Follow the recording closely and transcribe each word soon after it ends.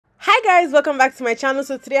Hi guys, welcome back to my channel.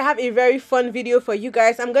 So today I have a very fun video for you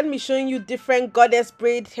guys. I'm going to be showing you different goddess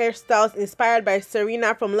braid hairstyles inspired by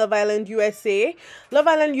Serena from Love Island USA. Love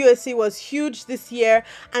Island USA was huge this year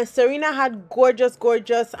and Serena had gorgeous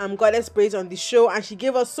goddess braids on the show, and she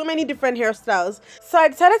gave us so many different hairstyles. So I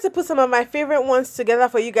decided to put some of my favorite ones together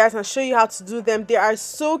for you guys and show you how to do them. They are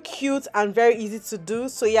so cute and very easy to do.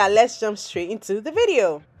 So yeah, let's jump straight into the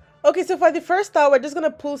video. Okay, so for the first style, we're just going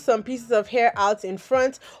to pull some pieces of hair out in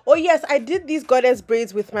front. Oh yes, I did these goddess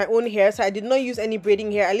braids with my own hair, so I did not use any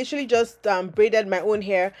braiding hair. I literally just braided my own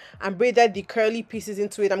hair and braided the curly pieces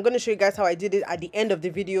into it. I'm going to show you guys how I did it at the end of the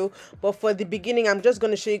video, but for the beginning, I'm just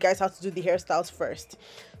going to show you guys how to do the hairstyles first.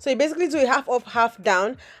 So you basically do a half up, half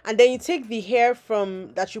down, and then you take the hair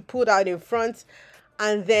from that you pulled out in front,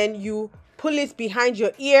 and then you pull it behind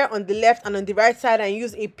your ear on the left and on the right side and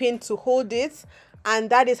use a pin to hold it.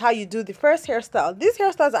 And that is how you do the first hairstyle. These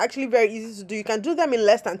hairstyles are actually very easy to do. You can do them in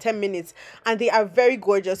less than 10 minutes and they are very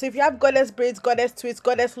gorgeous. So if you have goddess braids, goddess twists,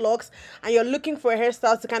 goddess locks, and you're looking for a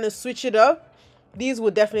hairstyle to kind of switch it up, these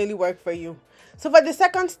will definitely work for you. So for the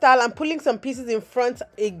second style, I'm pulling some pieces in front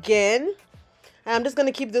again, and I'm just going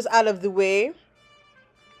to keep this out of the way.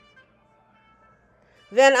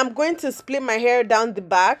 Then I'm going to split my hair down the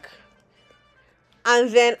back.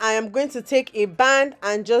 And then I am going to take a band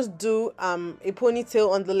and just do a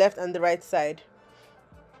ponytail on the left and the right side.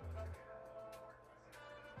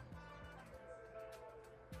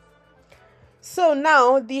 So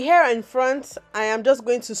now the hair in front, I am just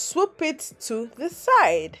going to swoop it to the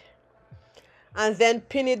side. And then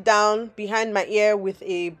pin it down behind my ear with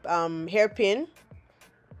a hairpin.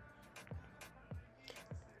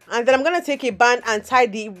 And then I'm going to take a band and tie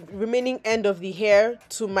the remaining end of the hair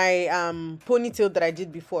to my ponytail that I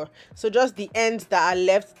did before. So just the ends that are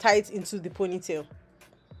left, tie it into the ponytail.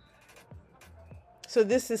 So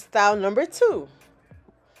this is style number 2.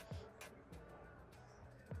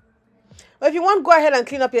 But if you want, go ahead and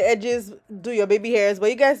clean up your edges, do your baby hairs. But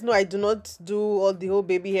you guys know I do not do all the whole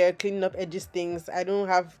baby hair, cleaning up edges things. I don't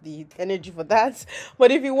have the energy for that. But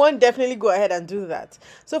if you want, definitely go ahead and do that.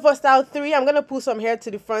 So for style 3, I'm going to pull some hair to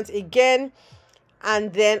the front again.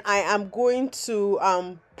 And then I am going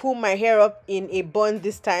to pull my hair up in a bun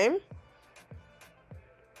this time.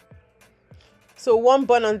 So one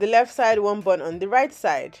bun on the left side, one bun on the right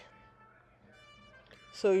side.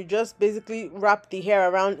 So you just basically wrap the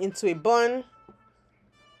hair around into a bun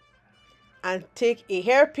and take a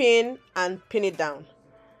hairpin and pin it down.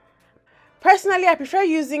 Personally, I prefer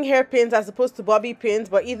using hairpins as opposed to bobby pins,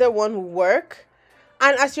 but either one will work.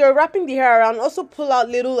 And as you're wrapping the hair around, also pull out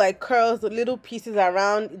little like curls, little pieces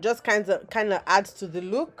around. It just kind of adds to the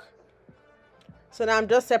look. So now I'm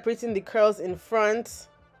just separating the curls in front,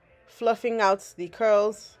 fluffing out the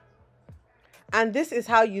curls. And this is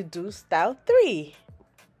how you do style 3.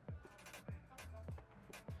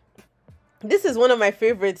 This is one of my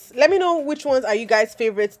favorites. Let me know which ones are you guys'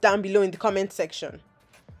 favorites down below in the comment section.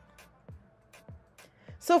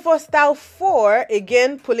 So for style 4,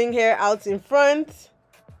 again, pulling hair out in front.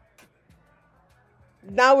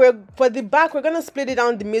 Now for the back, we're going to split it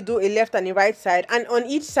down the middle, a left and a right side. And on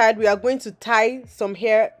each side, we are going to tie some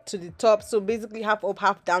hair to the top. So basically half up,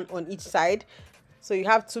 half down on each side. So you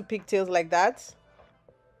have 2 pigtails like that.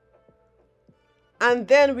 And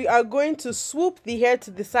then we are going to swoop the hair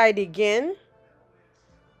to the side again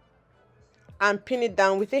and pin it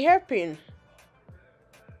down with a hairpin.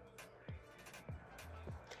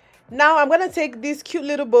 Now I'm going to take these cute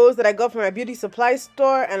little bows that I got from my beauty supply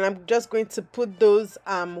store, and I'm just going to put those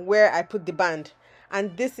where I put the band.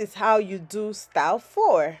 And this is how you do style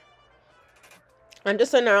 4. I'm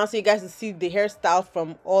just turning around so you guys can see the hairstyle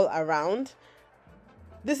from all around.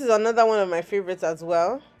 This is another one of my favorites as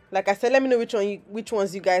well. Like I said, let me know which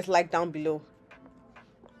ones you guys like down below.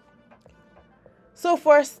 So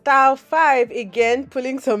for style 5, again,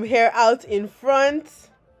 pulling some hair out in front.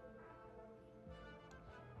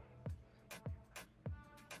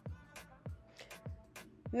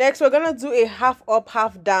 Next, we're going to do a half up,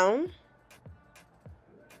 half down.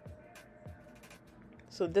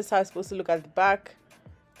 So this is how it's supposed to look at the back.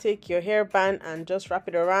 Take your hairband and just wrap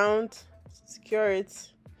it around, secure it.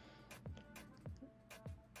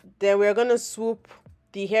 Then we're going to swoop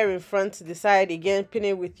the hair in front to the side again, pin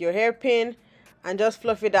it with your hairpin and just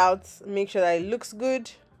fluff it out. Make sure that it looks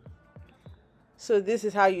good. So this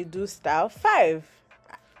is how you do style 5.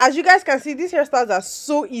 As you guys can see, these hairstyles are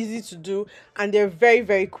so easy to do and they're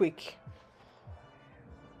very quick.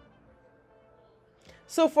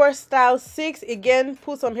 So for style 6, again,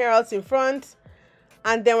 pull some hair out in front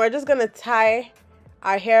and then we're just going to tie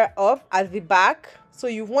our hair up at the back. So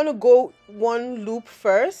you want to go one loop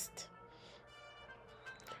first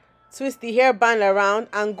twist the hairband around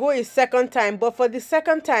and go a second time. But for the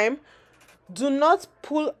second time, do not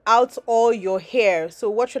pull out all your hair. So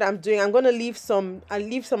watch what I'm doing. I'm going to leave some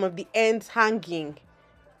of the ends hanging.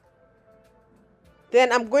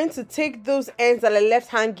 Then I'm going to take those ends that are left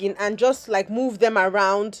hanging and just like move them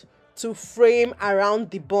around to frame around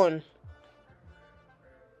the bun.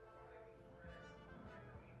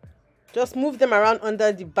 Just move them around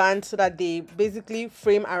under the band so that they basically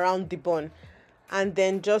frame around the bun. And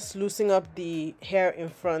then just loosen up the hair in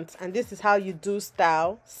front. And this is how you do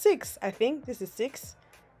style 6. I think this is 6.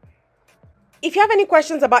 If you have any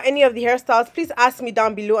questions about any of the hairstyles, please ask me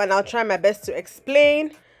down below and I'll try my best to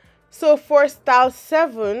explain. So for style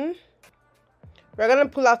 7, we're going to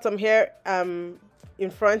pull out some hair in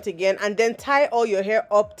front again and then tie all your hair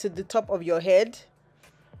up to the top of your head.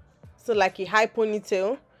 So like a high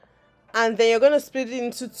ponytail. And then you're going to split it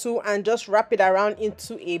into 2 and just wrap it around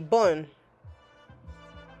into a bun.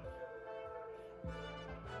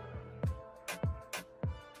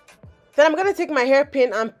 Then I'm going to take my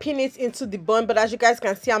hairpin and pin it into the bun, but as you guys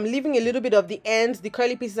can see, I'm leaving a little bit of the ends, the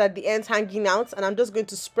curly pieces at the ends hanging out, and I'm just going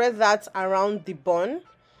to spread that around the bun.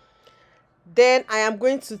 Then I am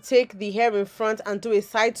going to take the hair in front and do a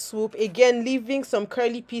side swoop, again leaving some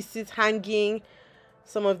curly pieces hanging,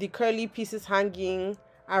 some of the curly pieces hanging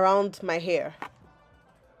around my hair.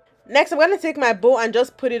 Next, I'm going to take my bow and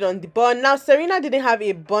just put it on the bun. Now, Serena didn't have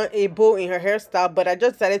a bow in her hairstyle, but I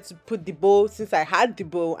just decided to put the bow since I had the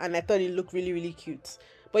bow and I thought it looked really, really cute.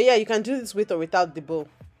 But yeah, you can do this with or without the bow.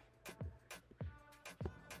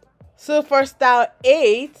 So for style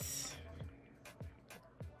 8,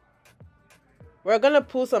 we're going to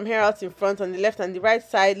pull some hair out in front on the left and the right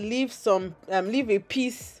side. Leave a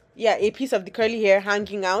piece of the curly hair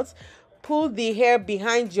hanging out. Pull the hair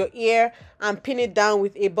behind your ear and pin it down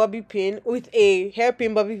with a bobby pin, with a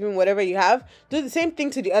hairpin, bobby pin, whatever you have. Do the same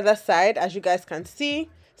thing to the other side, as you guys can see.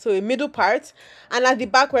 So a middle part. And at the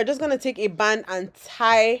back, we're just going to take a band and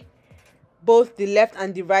tie both the left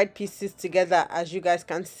and the right pieces together, as you guys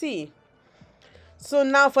can see. So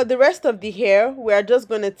now for the rest of the hair, we're just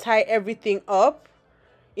going to tie everything up,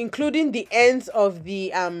 including the ends of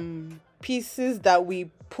the pieces that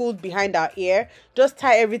we pulled behind our ear. Just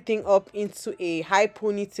tie everything up into a high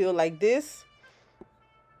ponytail like this.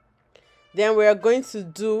 Then we're going to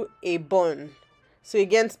do a bun. So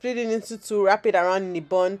again, split it into 2, wrap it around in the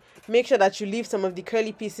bun. Make sure that you leave some of the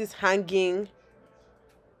curly pieces hanging.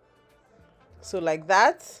 So like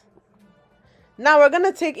that. Now we're going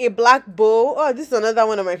to take a black bow. Oh, this is another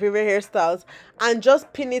one of my favorite hairstyles. And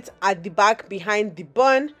just pin it at the back behind the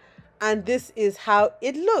bun. And this is how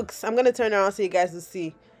it looks. I'm going to turn around so you guys will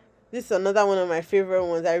see. This is another one of my favorite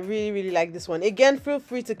ones. I really, really like this one. Again, feel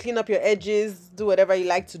free to clean up your edges. Do whatever you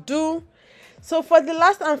like to do. So for the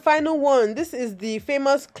last and final one, this is the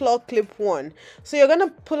famous claw clip one. So you're going to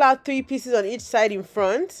pull out 3 pieces on each side in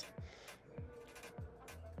front.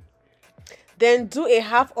 Then do a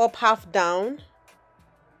half up, half down.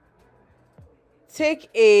 Take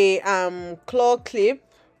a claw clip.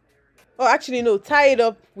 Oh, actually, no. Tie it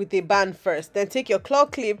up with a band first. Then take your claw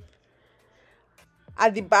clip.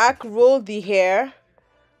 At the back, roll the hair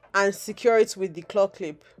and secure it with the claw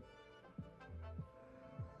clip.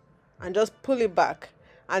 And just pull it back.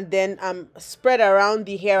 And then spread around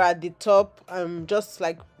the hair at the top. Just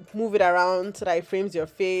like move it around so that it frames your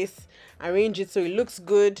face. Arrange it so it looks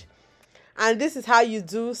good. And this is how you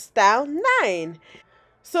do style 9.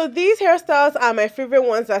 So these hairstyles are my favorite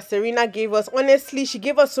ones that Serena gave us. Honestly, she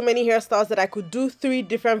gave us so many hairstyles that I could do 3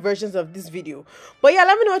 different versions of this video. But yeah,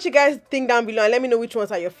 let me know what you guys think down below and let me know which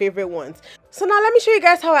ones are your favorite ones. So now let me show you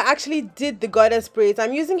guys how I actually did the goddess braids.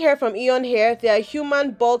 I'm using hair from Eayon Hair. They are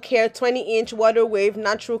human bulk hair, 20-inch water wave,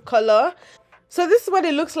 natural color. So this is what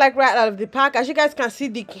it looks like right out of the pack. As you guys can see,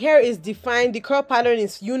 the hair is defined. The curl pattern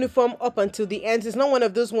is uniform up until the ends. It's not one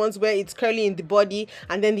of those ones where it's curly in the body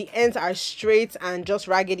and then the ends are straight and just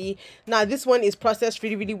raggedy. Now this one is processed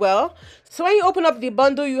really, really well. So when you open up the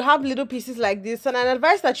bundle, you have little pieces like this. And I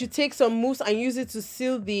advise that you take some mousse and use it to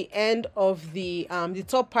seal the end of the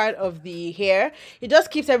top part of the hair. It just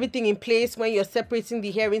keeps everything in place when you're separating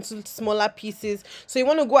the hair into smaller pieces. So you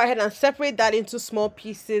want to go ahead and separate that into small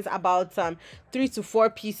pieces, about 3 to 4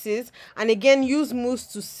 pieces, and again use mousse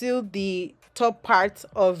to seal the top part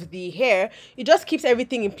of the hair. It just keeps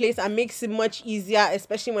everything in place and makes it much easier,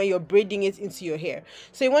 especially when you're braiding it into your hair.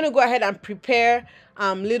 So you want to go ahead and prepare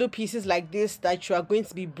little pieces like this that you are going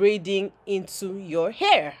to be braiding into your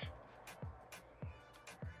hair.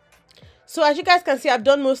 So as you guys can see, I've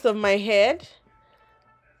done most of my head,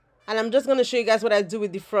 and I'm just going to show you guys what I do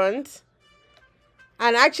with the front.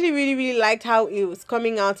 And I actually really liked how it was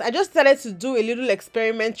coming out. I just started to do a little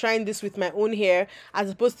experiment trying this with my own hair as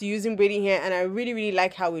opposed to using braiding hair, and I really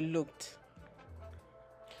like how it looked.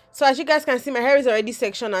 So as you guys can see, my hair is already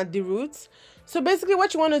sectioned at the roots. So basically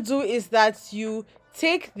what you want to do is that you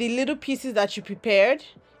take the little pieces that you prepared.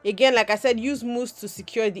 Again, like I said, use mousse to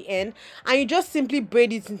secure the end, and you just simply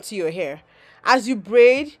braid it into your hair. As you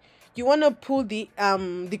braid, you want to pull the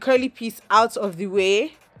curly piece out of the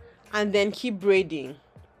way and then keep braiding.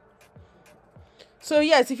 So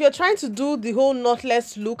yes, if you're trying to do the whole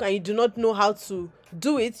knotless look and you do not know how to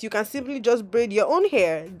do it, you can simply just braid your own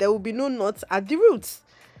hair. There will be no knots at the roots.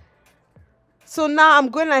 So now I'm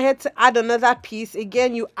going ahead to add another piece.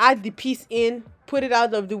 Again, you add the piece in, put it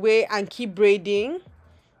out of the way, and keep braiding.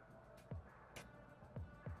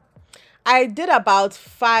 I did about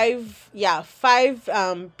five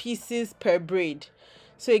pieces per braid.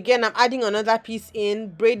 So again, I'm adding another piece in,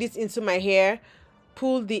 braid it into my hair,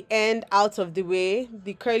 pull the end out of the way,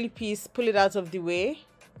 the curly piece, pull it out of the way.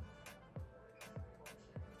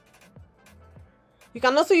 You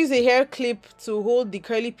can also use a hair clip to hold the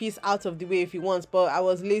curly piece out of the way if you want, but I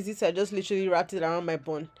was lazy, so I just literally wrapped it around my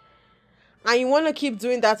bun. And you want to keep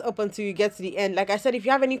doing that up until you get to the end. Like I said, if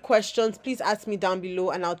you have any questions, please ask me down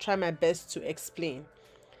below and I'll try my best to explain.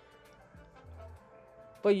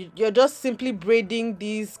 But you're just simply braiding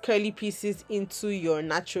these curly pieces into your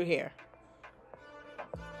natural hair.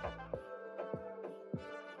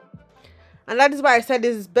 And that is why I said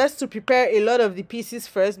it's best to prepare a lot of the pieces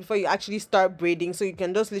first before you actually start braiding, so you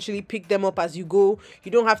can just literally pick them up as you go.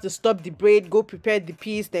 You don't have to stop the braid, go prepare the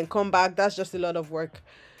piece, then come back. That's just a lot of work.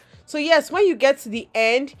 So yes, when you get to the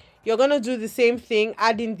end, you're going to do the same thing,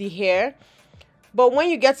 adding the hair. But when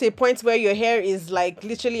you get to a point where your hair is like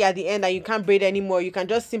literally at the end and you can't braid anymore, you can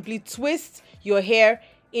just simply twist your hair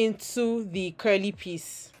into the curly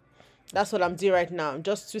piece. That's what I'm doing right now. I'm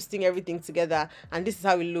just twisting everything together, and this is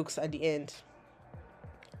how it looks at the end.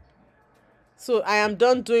 So I am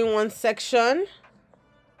done doing one section,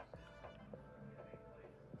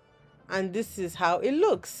 and this is how it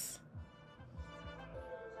looks.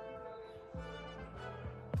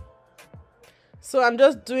 So I'm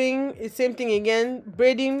just doing the same thing again,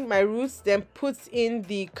 braiding my roots, then put in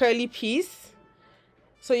the curly piece.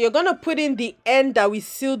 So you're going to put in the end that we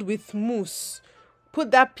sealed with mousse.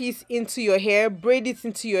 Put that piece into your hair, braid it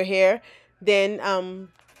into your hair, then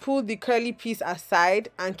pull the curly piece aside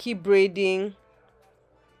and keep braiding.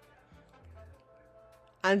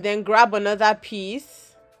 And then grab another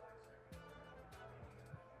piece,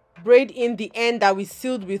 braid in the end that we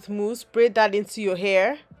sealed with mousse, braid that into your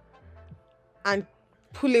hair, and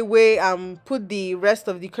pull away, put the rest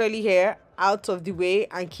of the curly hair out of the way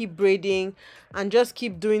and keep braiding, and just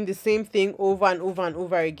keep doing the same thing over and over and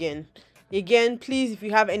over again. Again, please, if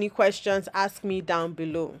you have any questions, ask me down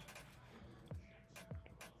below.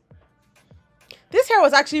 This hair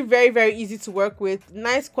was actually very easy to work with.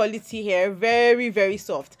 Nice quality hair, very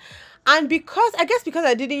soft. And because I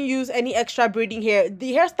didn't use any extra braiding hair,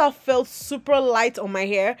 the hairstyle felt super light on my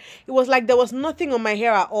hair. It was like there was nothing on my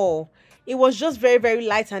hair at all. It was just very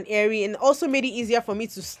light and airy, and also made it easier for me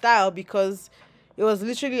to style because it was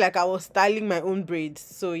literally like I was styling my own braids.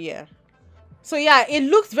 So yeah. So yeah, it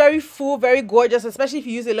looks very full, very gorgeous, especially if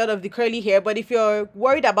you use a lot of the curly hair. But if you're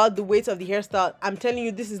worried about the weight of the hairstyle, I'm telling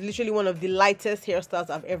you, this is literally one of the lightest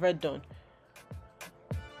hairstyles I've ever done.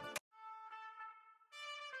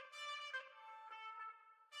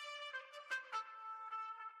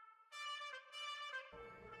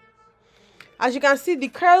 As you can see, the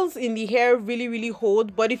curls in the hair really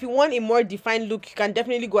hold. But if you want a more defined look, you can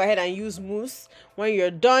definitely go ahead and use mousse when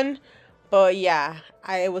you're done. But yeah,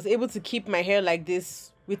 I was able to keep my hair like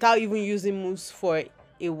this without even using mousse for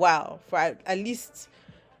a while, for at least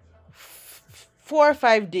 4 or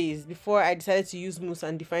 5 days before I decided to use mousse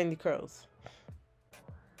and define the curls.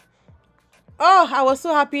 Oh, I was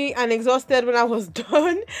so happy and exhausted when I was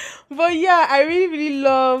done. But yeah, I really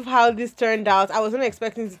love how this turned out. I wasn't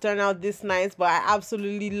expecting to turn out this nice, but I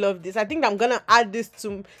absolutely love this. I think I'm gonna add this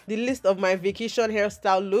to the list of my vacation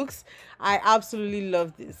hairstyle looks. I absolutely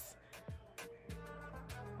love this.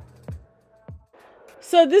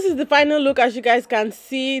 So this is the final look. As you guys can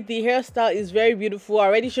see, the hairstyle is very beautiful. I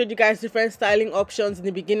already showed you guys different styling options in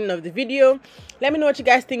the beginning of the video. Let me know what you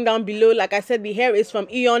guys think down below. Like I said, the hair is from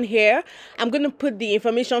Eayon Hair. I'm going to put the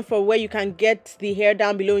information for where you can get the hair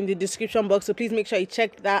down below in the description box, so please make sure you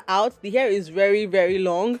check that out. The hair is very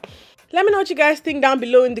long. Let me know what you guys think down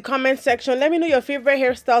below in the comment section. Let me know your favorite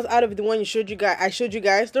hairstyles out of the one I showed you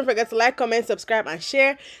guys. Don't forget to like, comment, subscribe, and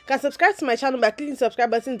share. You can subscribe to my channel by clicking the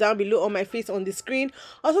subscribe button down below on my face on the screen.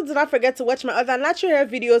 Also, do not forget to watch my other natural hair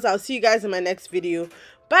videos. I'll see you guys in my next video.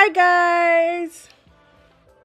 Bye guys.